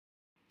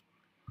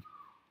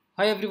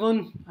Hi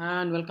everyone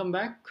and welcome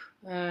back.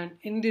 And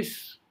in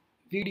this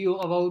video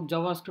about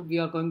JavaScript we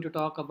are going to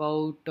talk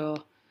about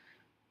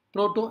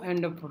proto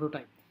and a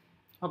prototype.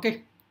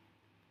 Okay,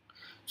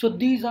 so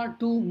these are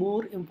two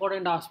more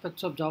important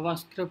aspects of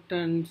JavaScript,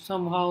 and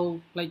somehow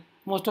like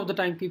most of the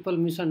time people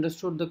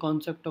misunderstood the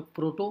concept of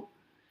proto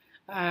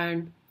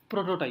and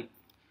prototype.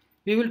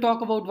 We will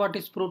talk about what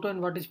is proto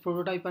and what is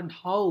prototype and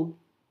how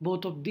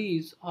both of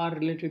these are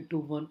related to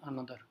one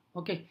another.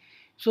 Okay,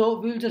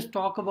 so we'll just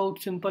talk about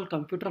simple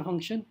computer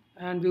function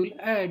and we will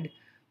add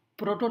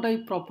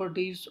prototype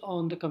properties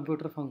on the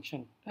computer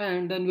function,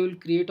 and then we will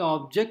create an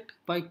object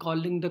by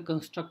calling the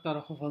constructor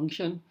of a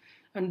function,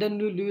 and then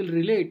we will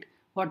relate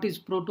what is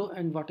proto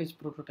and what is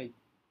prototype.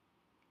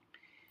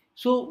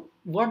 So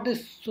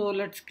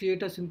let's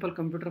create a simple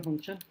computer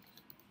function.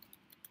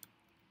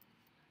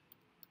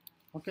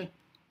 Okay,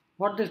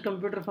 what this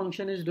computer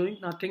function is doing,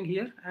 nothing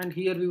here, and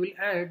here we will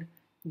add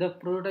the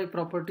prototype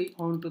property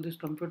onto this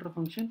computer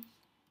function.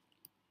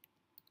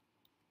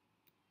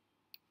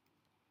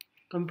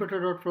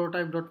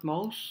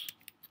 Computer.prototype.mouse.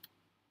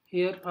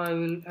 Here I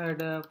will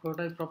add a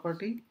prototype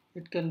property.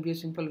 It can be a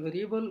simple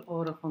variable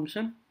or a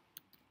function.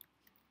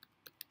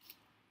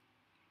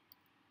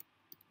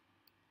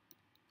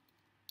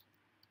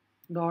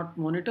 Dot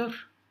monitor.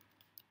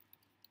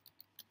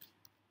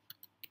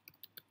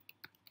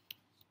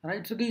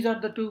 Right, so these are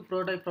the two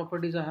prototype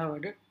properties I have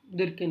added.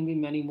 There can be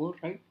many more,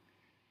 right?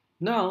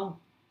 Now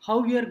how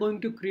we are going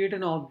to create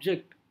an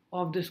object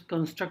of this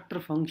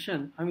constructor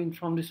function,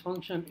 from this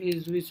function,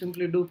 is we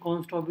simply do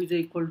const obj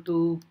equal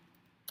to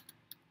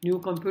new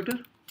computer.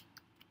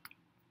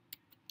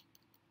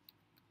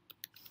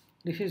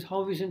 This is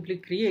how we simply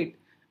create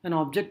an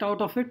object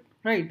out of it,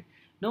 right?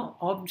 Now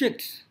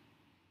objects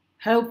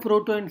have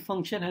proto and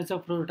function has a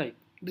prototype.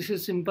 This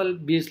is simple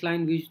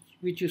baseline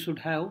which you should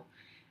have.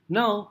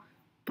 Now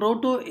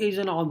proto is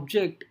an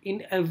object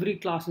in every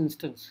class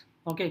instance.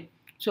 Okay,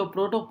 so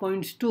proto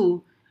points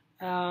to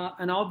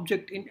an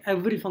object in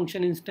every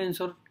function instance,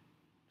 or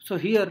so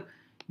here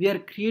we are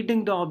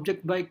creating the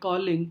object by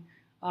calling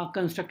a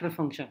constructor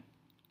function.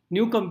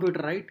 New computer,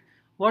 right?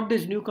 What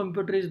this new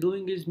computer is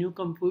doing is new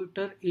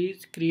computer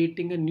is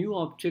creating a new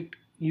object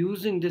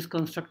using this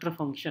constructor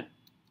function.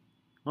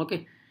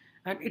 Okay,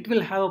 and it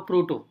will have a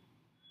proto,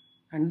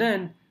 and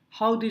then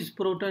how these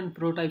proto and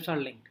prototypes are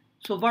linked.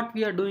 So what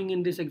we are doing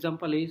in this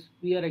example is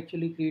we are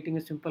actually creating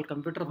a simple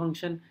computer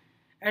function,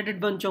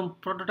 added bunch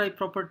of prototype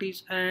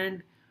properties,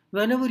 and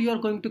whenever you are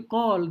going to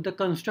call the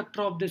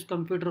constructor of this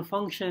computer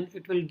function,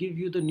 it will give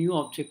you the new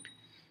object.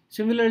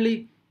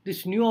 Similarly,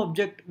 this new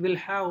object will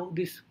have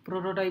this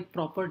prototype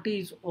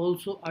properties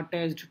also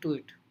attached to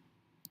it.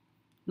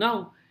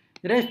 Now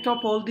rest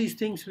of all these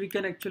things we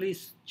can actually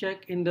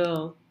check in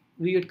the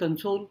Vue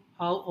console,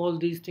 how all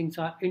these things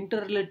are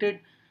interrelated,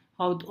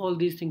 how all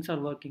these things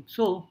are working.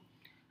 So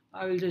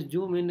I will just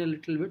zoom in a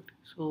little bit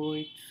so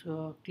it's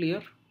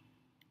clear.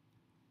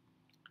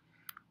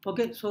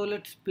 Okay, so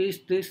let's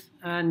paste this,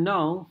 and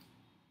now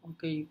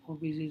okay,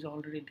 obj is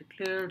already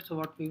declared, so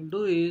what we will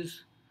do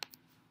is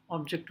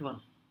object1,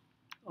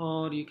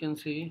 or you can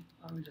say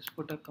I will just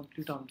put a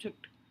complete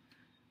object.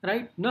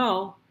 Right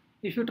now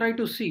if you try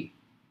to see,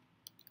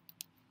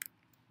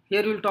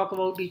 here we will talk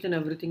about each and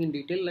everything in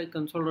detail, like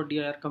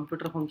console.dir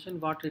computer function,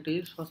 what it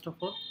is first of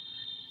all.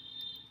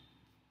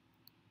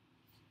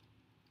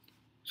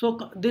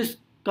 So this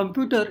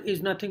computer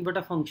is nothing but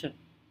a function.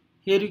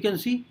 Here you can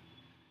see,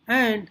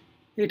 and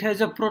it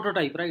has a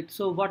prototype, right?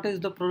 So what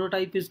is the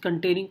prototype is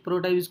containing?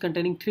 Prototype is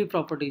containing three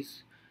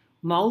properties: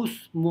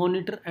 mouse,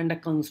 monitor, and a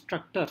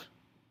constructor.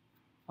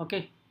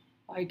 Okay,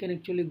 I can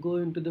actually go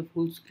into the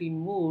full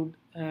screen mode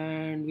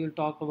and we'll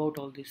talk about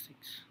all these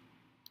things.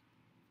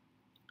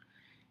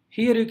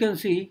 Here you can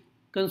see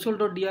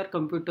console.dir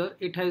computer,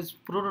 it has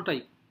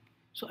prototype.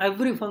 So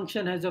every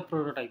function has a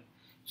prototype.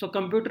 So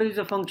computer is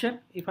a function.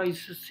 If I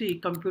see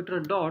computer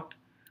dot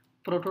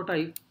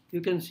prototype, you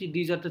can see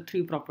these are the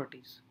three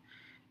properties,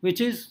 which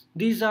is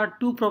these are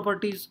two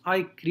properties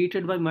I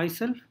created by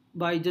myself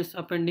by just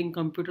appending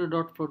computer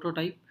dot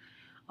prototype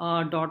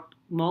dot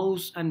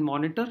mouse and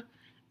monitor.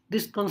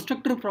 This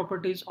constructor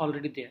property is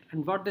already there,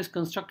 and what this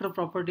constructor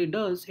property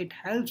does, it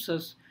helps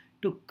us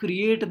to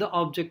create the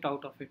object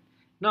out of it.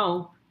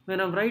 Now when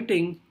I'm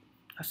writing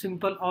a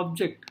simple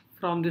object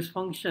from this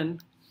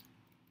function,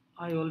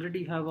 I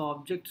already have an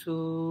object,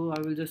 so I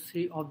will just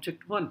say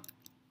object1,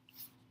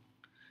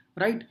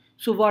 right?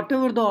 So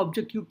whatever the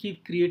object you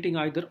keep creating,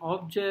 either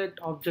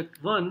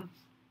object1,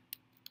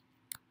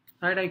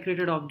 right? I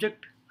created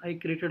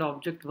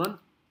object1.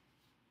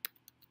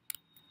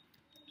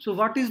 So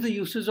what is the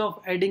uses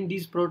of adding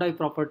these prototype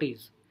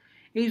properties?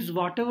 Is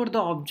whatever the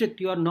object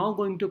you are now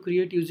going to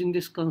create using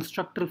this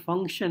constructor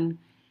function,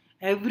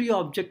 every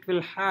object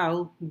will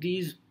have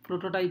these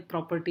prototype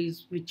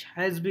properties which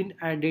has been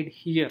added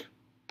here.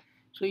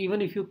 So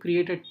even if you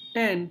create a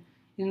 10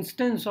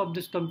 instance of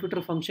this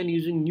computer function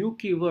using new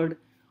keyword,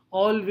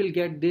 all will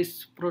get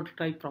this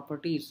prototype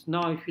properties.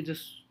 Now if you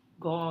just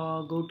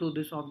go to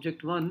this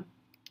object1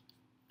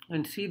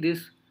 and see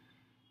this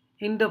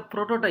in the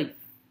prototype,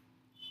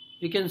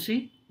 You can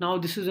see now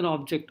this is an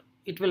object.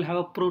 It will have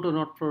a proto,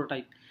 not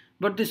prototype.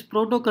 But this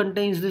proto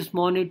contains this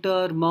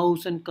monitor,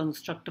 mouse, and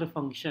constructor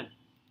function,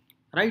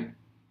 right?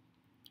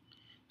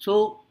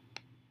 So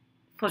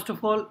first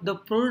of all, the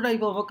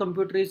prototype of a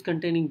computer is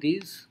containing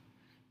these.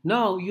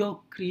 Now you have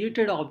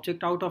created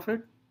object out of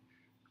it,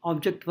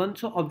 object 1.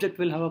 So object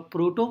will have a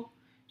proto.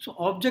 So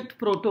object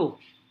proto.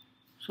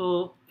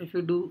 So if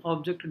you do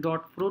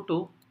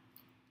object.proto,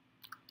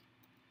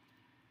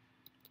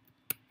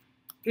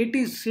 it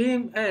is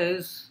same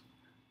as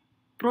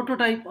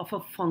prototype of a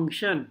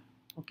function.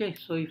 Okay,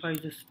 so if I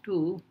just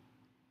do,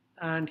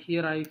 and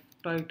here I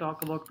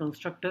talk about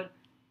constructor.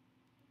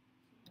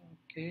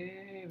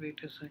 Okay, wait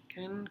a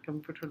second,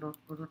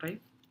 computer.prototype.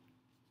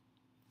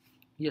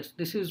 Yes,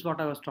 this is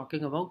what I was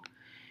talking about.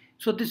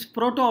 So this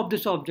proto of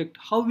this object,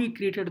 how we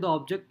created the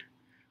object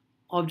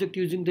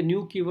using the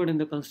new keyword in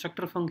the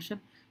constructor function.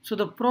 So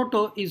the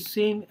proto is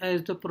same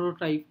as the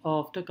prototype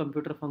of the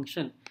computer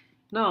function.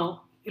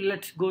 Now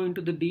let's go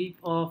into the deep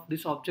of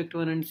this object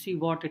one and see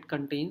what it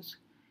contains.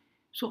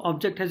 So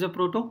object has a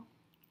proto,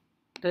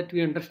 that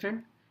we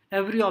understand.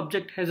 Every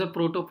object has a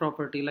proto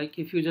property. Like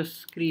if you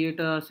just create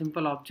a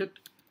simple object,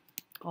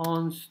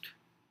 const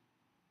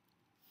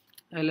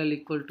ll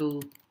equal to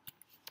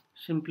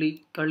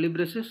simply curly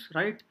braces,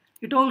 right?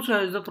 It also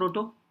has the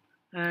proto,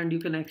 and you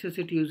can access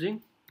it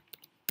using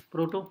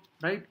proto,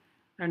 right?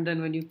 And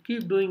then when you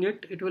keep doing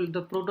it,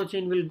 the proto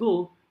chain will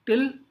go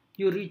till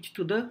you reach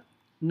to the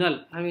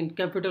null. I mean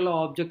capital O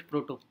object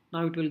proto.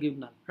 Now it will give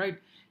null, right?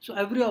 So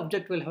every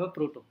object will have a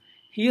proto.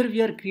 Here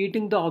we are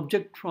creating the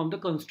object from the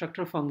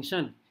constructor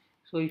function.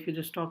 So if you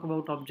just talk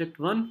about object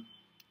 1,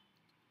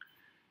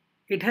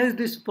 it has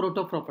this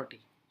proto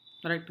property,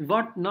 right?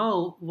 What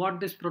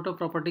this proto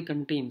property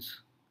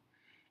contains?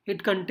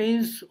 It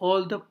contains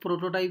all the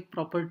prototype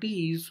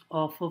properties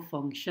of a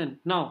function.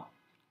 Now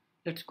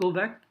let's go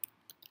back.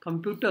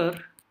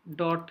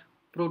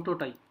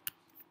 Computer.prototype.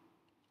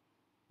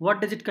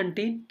 What does it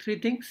contain? 3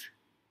 things,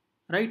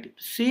 right?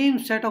 Same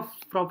set of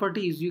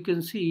properties you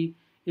can see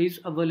is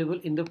available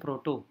in the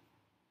proto,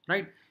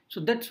 right? So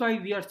that's why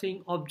we are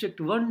saying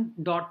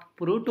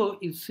object1.proto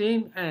is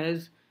same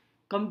as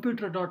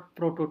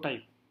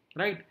computer.prototype,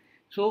 right?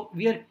 So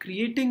we are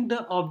creating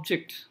the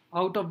objects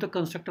out of the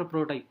constructor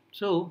prototype.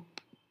 So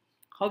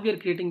how we are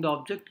creating the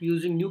object?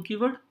 Using new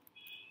keyword,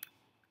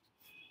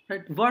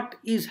 right? What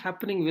is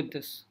happening with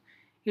this?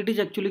 It is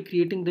actually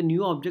creating the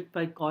new object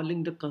by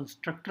calling the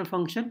constructor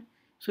function.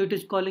 So it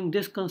is calling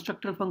this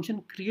constructor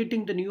function,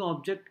 creating the new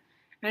object,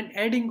 and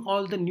adding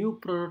all the new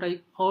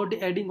prototype, or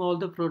adding all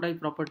the prototype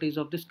properties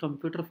of this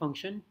computer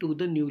function to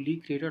the newly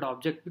created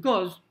object,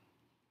 because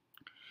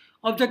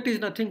object is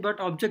nothing but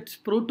object's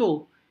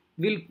proto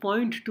will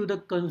point to the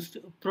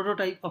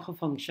prototype of a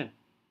function.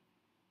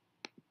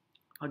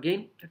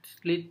 Again, let's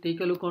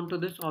take a look onto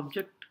this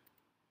object.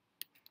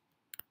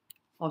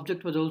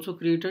 Object was also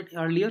created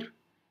earlier,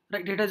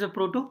 right? It has a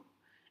proto.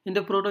 In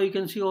the proto you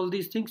can see all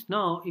these things.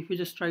 Now if you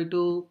just try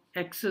to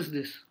access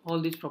this, all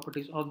these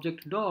properties,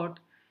 object dot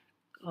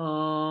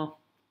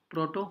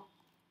proto,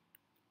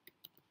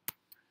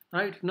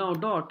 right? Now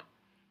dot,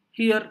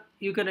 here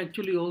you can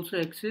actually also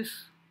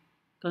access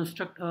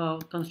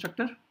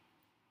constructor.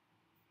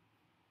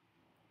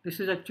 This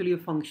is actually a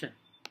function,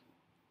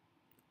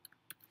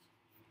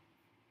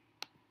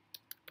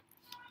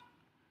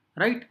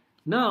 right?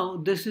 Now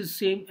this is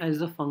same as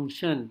the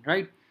function,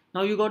 right?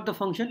 Now you got the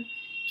function.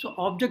 So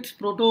object's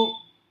proto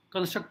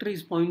constructor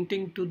is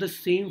pointing to the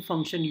same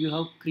function you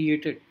have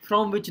created,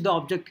 from which the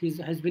object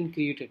has been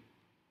created,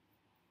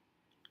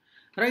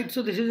 right?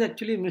 So this is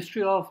actually a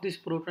mystery of this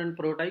proto and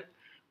prototype.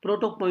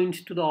 Proto points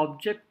to the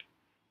object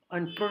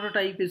and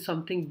prototype is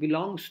something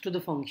belongs to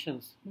the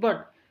functions,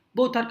 but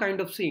both are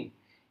kind of same.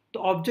 The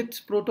object's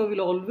proto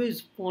will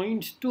always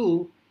point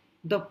to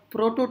the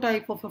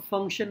prototype of a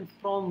function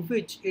from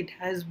which it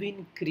has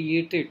been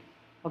created.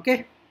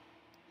 Okay.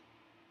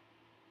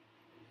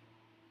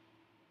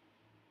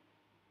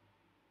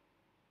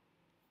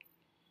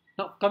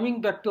 Now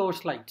coming back to our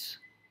slides.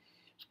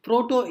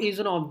 Proto is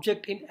an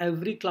object in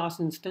every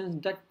class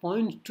instance that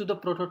points to the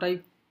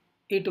prototype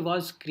it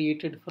was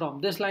created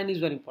from. This line is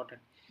very important.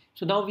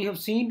 So now we have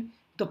seen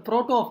the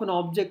proto of an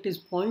object is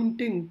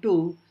pointing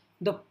to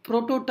the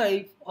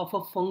prototype of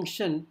a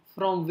function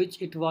from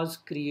which it was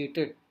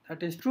created.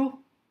 That is true.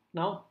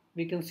 Now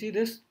we can see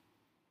this,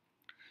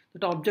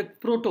 that object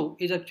proto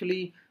is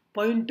actually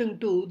pointing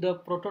to the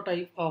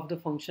prototype of the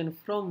function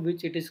from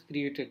which it is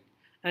created.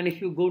 And if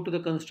you go to the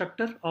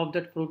constructor of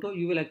that proto,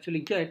 you will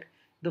actually get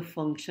the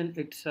function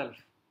itself.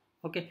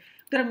 Okay,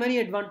 there are many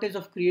advantages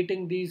of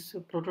creating these.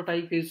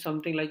 Prototype is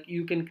something like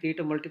you can create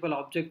a multiple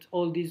objects.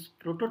 All these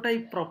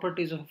prototype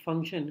properties of a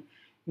function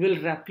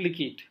will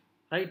replicate,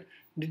 right?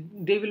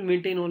 They will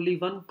maintain only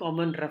one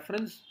common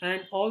reference,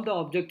 and all the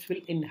objects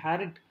will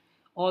inherit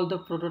all the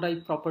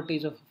prototype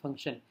properties of a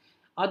function.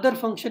 Other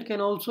function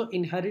can also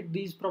inherit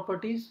these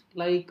properties,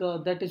 like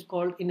that is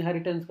called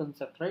inheritance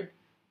concept, right?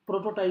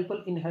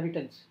 Prototypal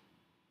inheritance.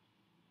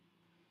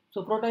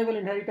 So prototypal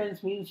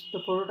inheritance means the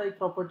prototype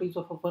properties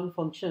of a one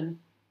function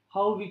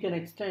how we can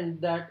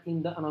extend that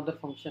in the another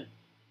function.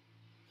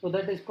 So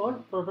that is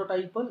called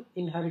prototypal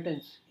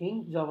inheritance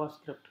in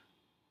JavaScript.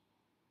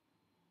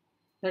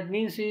 That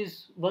means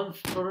is once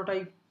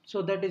prototype,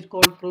 so that is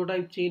called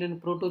prototype chain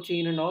and proto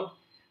chain and all.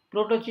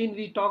 Proto chain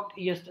we talked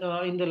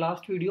in the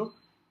last video,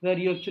 where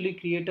you actually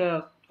create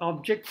a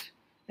object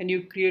and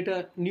you create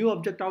a new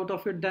object out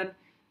of it. Then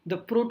the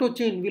proto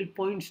chain will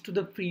points to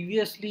the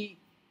previously,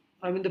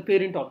 I mean the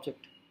parent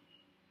object.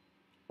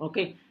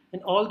 Okay,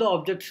 and all the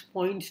objects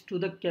points to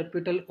the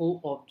capital O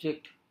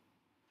object.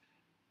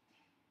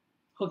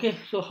 Okay,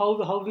 so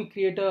how we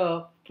create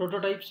a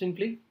prototype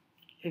simply,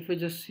 if we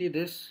just see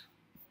this.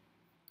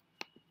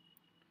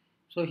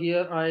 So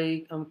here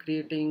I am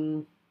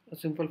creating a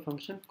simple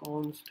function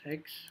const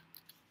x.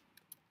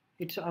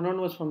 It's an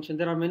anonymous function.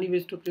 There are many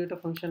ways to create a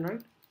function,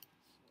 right?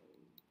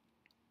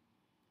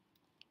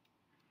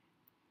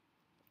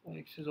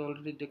 X is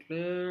already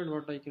declared.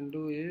 What I can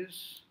do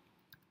is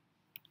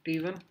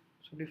t1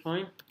 should be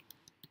fine.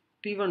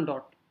 t1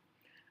 dot.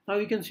 Now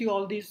you can see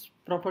all these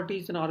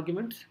properties and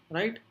arguments,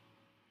 right?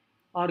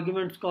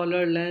 Arguments,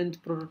 color,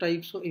 length,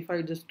 prototype. So if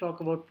I just talk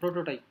about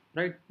prototype,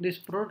 right? This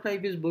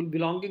prototype is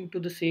belonging to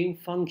the same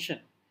function,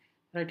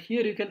 right?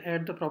 Here you can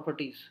add the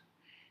properties.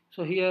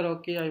 So here,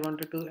 okay, I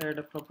wanted to add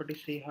a property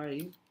say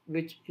hi,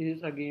 which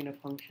is again a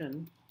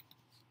function,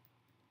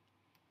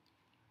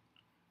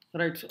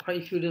 right? So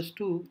if you just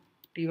do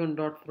t1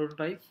 dot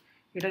prototype,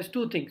 it has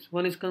two things.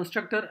 One is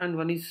constructor and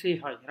one is say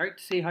hi, right?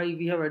 Say hi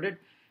we have added.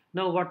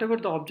 Now whatever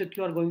the object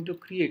you are going to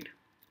create,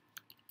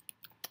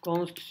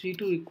 const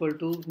c2 equal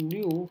to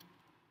new,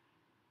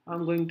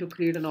 I'm going to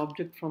create an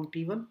object from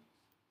t1,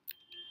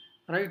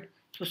 right?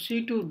 So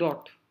c2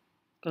 dot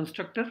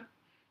constructor,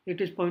 it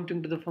is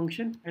pointing to the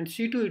function, and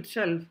c2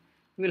 itself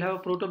will have a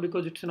proto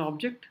because it's an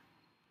object.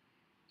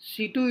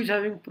 c2 is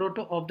having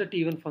proto of the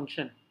t1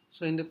 function.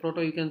 So in the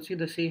proto you can see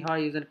the say hi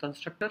is a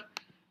constructor,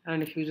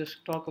 and if you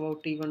just talk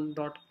about t1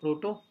 dot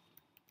proto,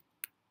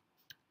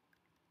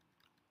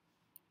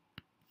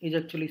 is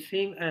actually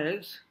same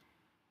as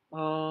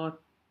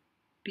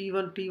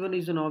t1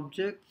 is an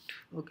object.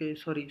 Okay,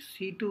 sorry,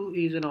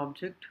 c2 is an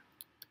object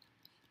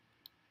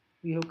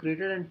we have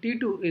created, and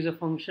t2 is a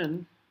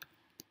function.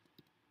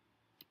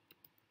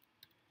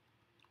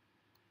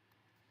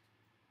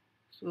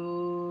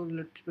 So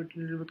let's get a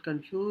little bit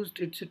confused.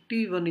 It's a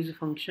t1 is a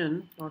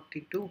function, not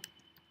t2,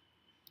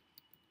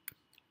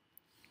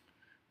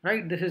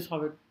 right? This is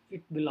how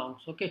it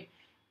belongs. Okay,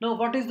 now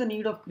what is the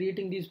need of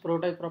creating these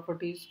prototype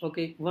properties?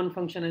 Okay, one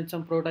function and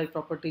some prototype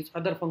properties,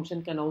 other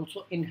function can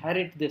also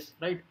inherit this,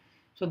 right?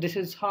 So this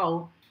is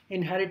how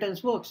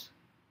inheritance works.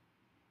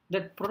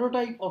 That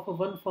prototype of a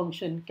one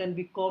function can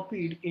be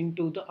copied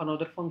into the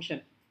another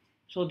function.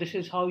 So this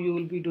is how you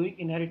will be doing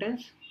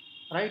inheritance,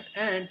 right?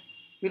 And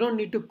you don't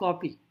need to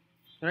copy,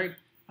 right?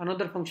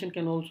 Another function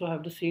can also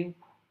have the same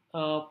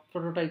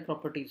prototype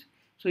properties.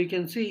 So you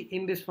can see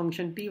in this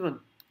function t1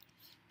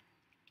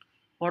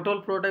 what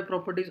all prototype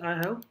properties I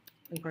have.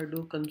 If I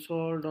do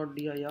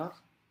console.dir,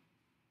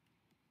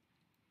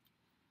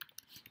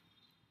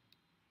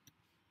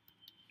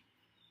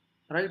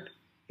 right,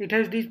 it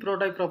has these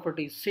prototype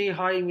properties. Say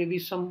hi, maybe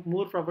some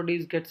more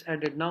properties gets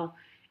added. Now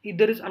if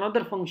there is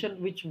another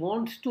function which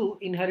wants to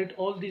inherit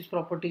all these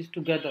properties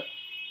together,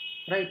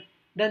 right,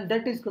 then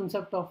that is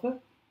concept of a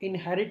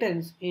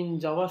inheritance in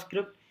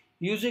JavaScript,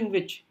 using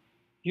which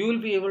you will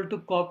be able to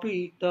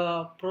copy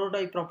the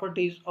prototype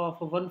properties of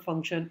one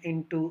function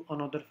into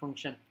another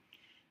function.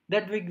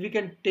 That we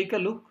can take a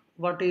look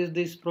what is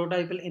this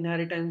prototypal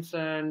inheritance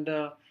and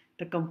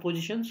the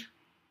compositions.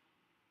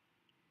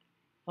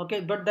 Okay,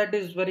 but that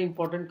is very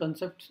important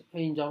concept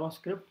in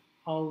JavaScript,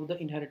 how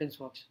the inheritance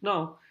works.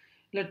 Now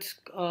let's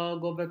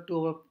go back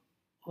to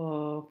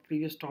our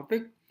previous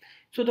topic.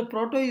 So the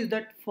proto is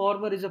that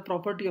former is a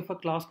property of a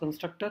class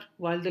constructor,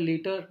 while the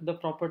later the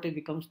property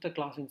becomes the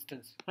class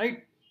instance,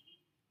 right?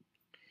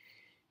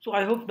 So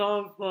I hope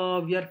now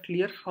we are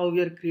clear how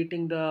we are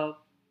creating the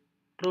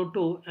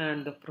proto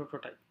and the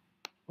prototype.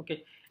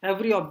 Okay,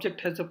 every object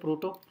has a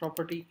proto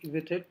property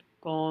with it.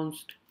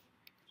 Const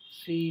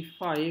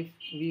c5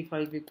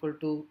 v5 equal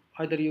to,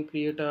 either you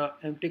create a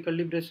empty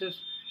curly braces,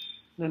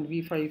 then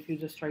v5 if you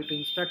just try to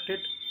inspect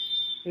it,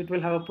 it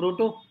will have a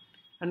proto,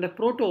 and the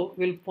proto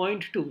will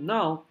point to,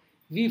 now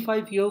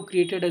v5 you have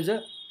created as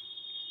a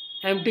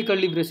empty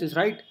curly braces,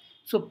 right?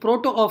 So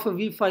proto of a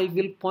v5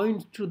 will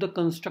point to the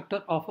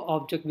constructor of an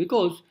object,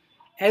 because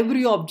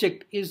every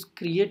object is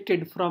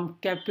created from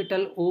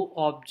capital O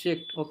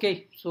object.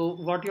 Okay, so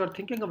what you are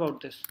thinking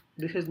about this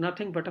is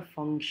nothing but a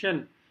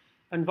function,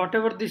 and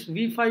whatever this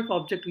v5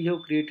 object we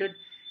have created,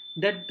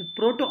 that the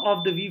proto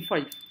of the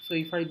v5. So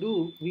if I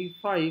do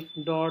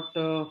v5 dot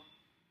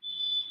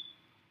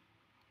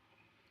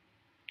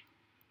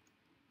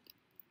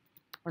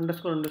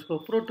underscore underscore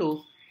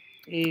proto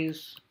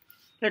is,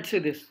 let's say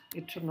this,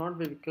 it should not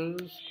be,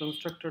 because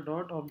constructor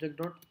dot object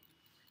dot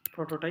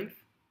prototype.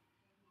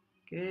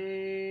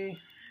 Okay,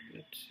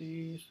 let's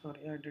see,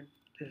 sorry I did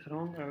this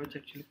wrong, I was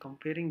actually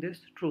comparing this.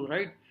 True,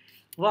 right?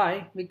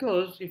 Why?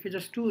 Because if you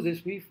just do this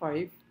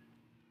v5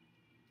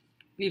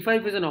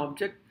 v5 is an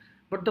object,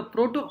 but the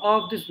proto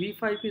of this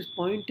v5 is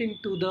pointing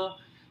to the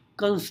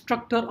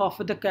constructor of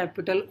the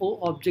capital O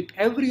object.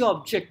 Every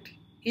object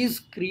is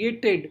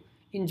created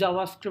in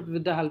JavaScript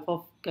with the help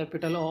of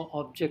capital O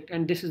object,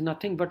 and this is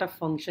nothing but a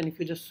function. If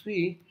you just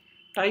see,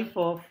 type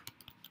of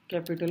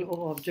capital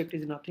O object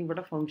is nothing but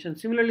a function.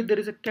 Similarly, there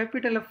is a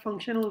capital F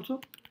function also.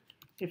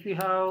 If you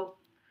have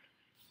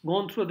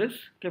gone through this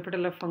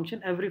capital F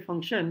function, every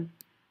function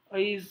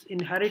is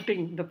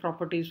inheriting the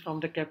properties from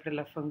the capital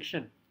F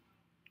function,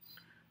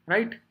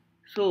 right?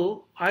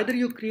 So either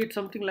you create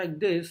something like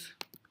this.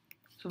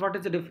 So what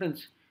is the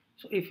difference?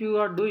 So if you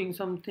are doing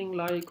something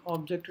like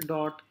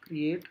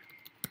object.create,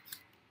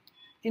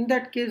 in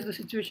that case the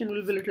situation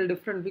will be a little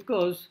different,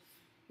 because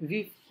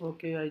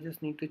okay, I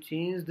just need to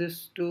change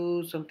this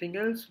to something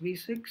else,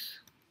 v6.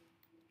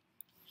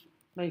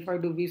 Now if I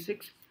do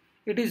v6,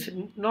 it is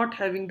not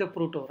having the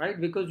proto, right?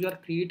 Because you are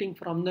creating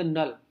from the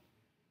null.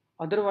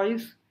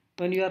 Otherwise,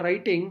 when you are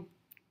writing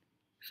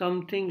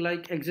something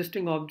like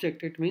existing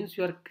object, it means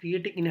you are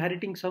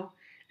inheriting some,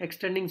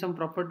 extending some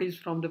properties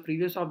from the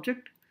previous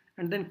object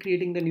and then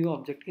creating the new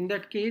object. In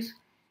that case,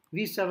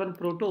 v7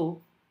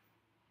 proto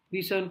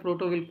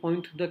will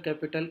point to the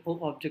capital O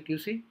object. You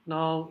see,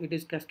 now it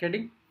is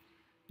cascading,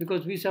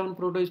 because v7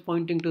 proto is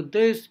pointing to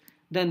this,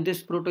 then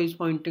this proto is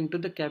pointing to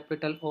the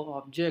capital O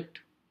object,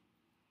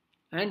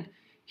 and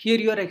here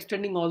you are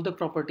extending all the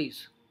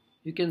properties.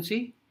 You can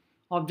see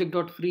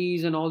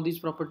object.freeze and all these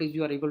properties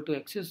you are able to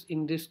access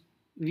in this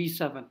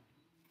v7,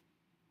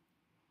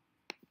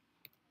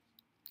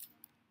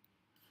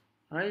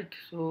 right?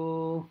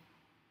 So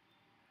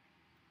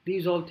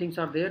these all things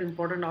are there,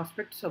 important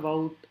aspects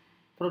about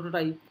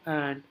prototype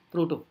and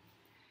proto.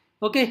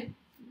 Okay,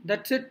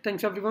 that's it.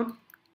 Thanks everyone.